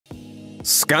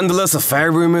Scandalous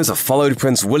affair rumors have followed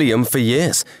Prince William for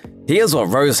years. Here's what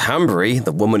Rose Hanbury,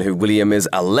 the woman who William is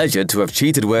alleged to have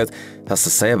cheated with, has to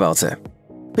say about it.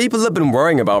 People have been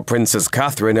worrying about Princess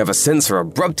Catherine ever since her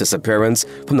abrupt disappearance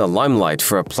from the limelight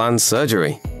for a planned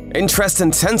surgery. Interest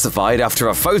intensified after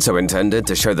a photo intended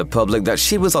to show the public that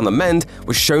she was on the mend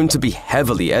was shown to be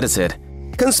heavily edited.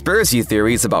 Conspiracy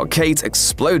theories about Kate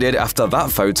exploded after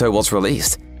that photo was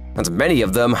released, and many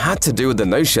of them had to do with the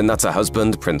notion that her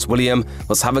husband, Prince William,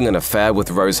 was having an affair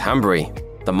with Rose Hanbury,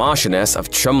 the Marchioness of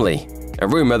Cholmondeley, a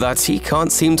rumor that he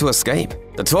can't seem to escape.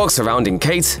 The talk surrounding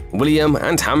Kate, William,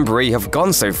 and Hanbury have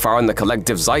gone so far in the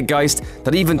collective zeitgeist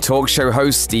that even talk show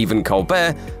host Stephen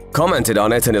Colbert commented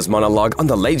on it in his monologue on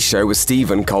The Late Show with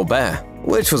Stephen Colbert,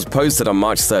 which was posted on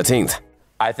March 13th.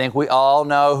 I think we all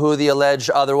know who the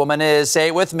alleged other woman is. Say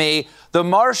it with me. The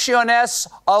Marchioness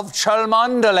of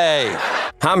Cholmondeley.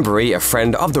 Hanbury, a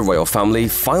friend of the royal family,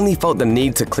 finally felt the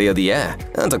need to clear the air,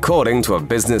 and according to a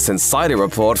Business Insider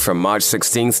report from March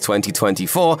 16,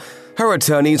 2024, her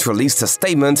attorneys released a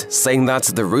statement saying that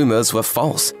the rumors were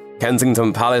false.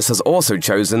 Kensington Palace has also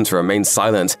chosen to remain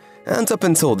silent, and up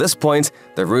until this point,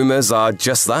 the rumors are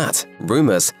just that,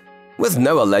 rumors, with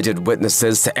no alleged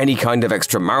witnesses to any kind of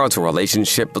extramarital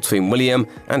relationship between William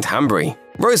and Hanbury.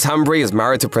 Rose Hanbury is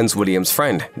married to Prince William's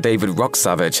friend, David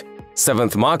Rocksavage,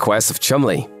 7th Marquess of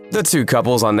Cholmondeley. The two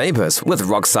couples are neighbors, with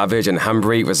Rocksavage and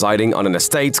Hanbury residing on an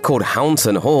estate called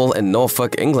Hounton Hall in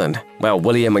Norfolk, England, while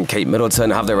William and Kate Middleton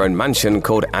have their own mansion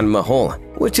called Anmer Hall,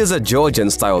 which is a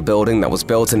Georgian-style building that was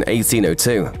built in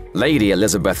 1802. Lady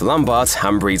Elizabeth Lambert,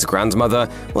 Hanbury's grandmother,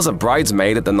 was a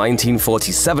bridesmaid at the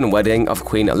 1947 wedding of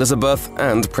Queen Elizabeth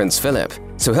and Prince Philip,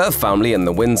 so her family and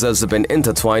the Windsors have been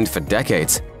intertwined for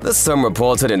decades. The Sun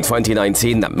reported in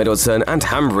 2019 that Middleton and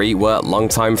Hanbury were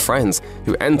longtime friends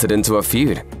who entered into a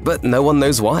feud, but no one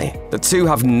knows why. The two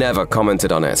have never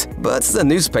commented on it, but the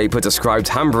newspaper described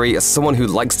Hanbury as someone who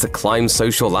likes to climb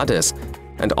social ladders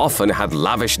and often had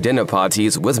lavish dinner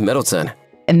parties with Middleton.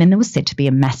 And then there was said to be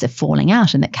a massive falling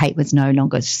out and that Kate was no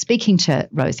longer speaking to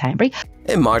Rose Hanbury.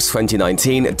 In March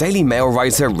 2019, Daily Mail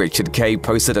writer Richard Kay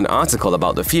posted an article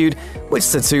about the feud,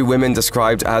 which the two women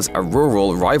described as a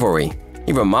rural rivalry.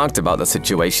 He remarked about the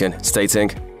situation,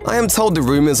 stating, "I am told the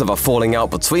rumors of a falling out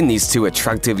between these two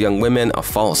attractive young women are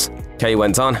false." Kay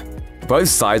went on, "Both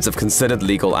sides have considered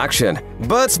legal action,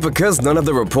 but because none of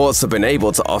the reports have been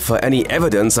able to offer any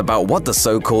evidence about what the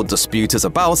so-called dispute is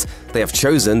about, they have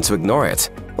chosen to ignore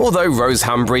it." Although Rose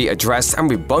Hanbury addressed and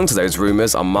debunked those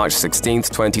rumors on March 16,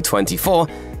 2024,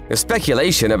 the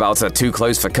speculation about a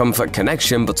too-close-for-comfort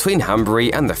connection between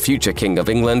Hanbury and the future King of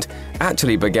England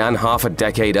actually began half a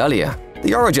decade earlier.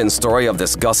 The origin story of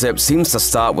this gossip seems to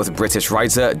start with British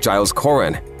writer Giles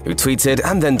Coren, who tweeted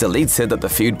and then deleted that the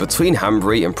feud between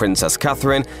Hanbury and Princess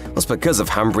Catherine was because of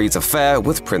Hanbury's affair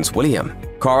with Prince William.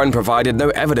 Coren provided no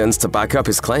evidence to back up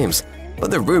his claims, but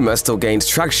the rumor still gained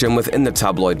traction within the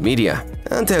tabloid media,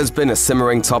 and it has been a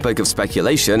simmering topic of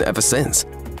speculation ever since.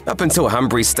 Up until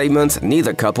Hanbury's statement,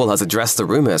 neither couple has addressed the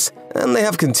rumors, and they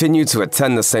have continued to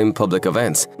attend the same public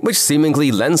events, which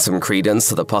seemingly lends some credence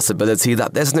to the possibility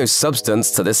that there's no substance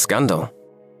to this scandal.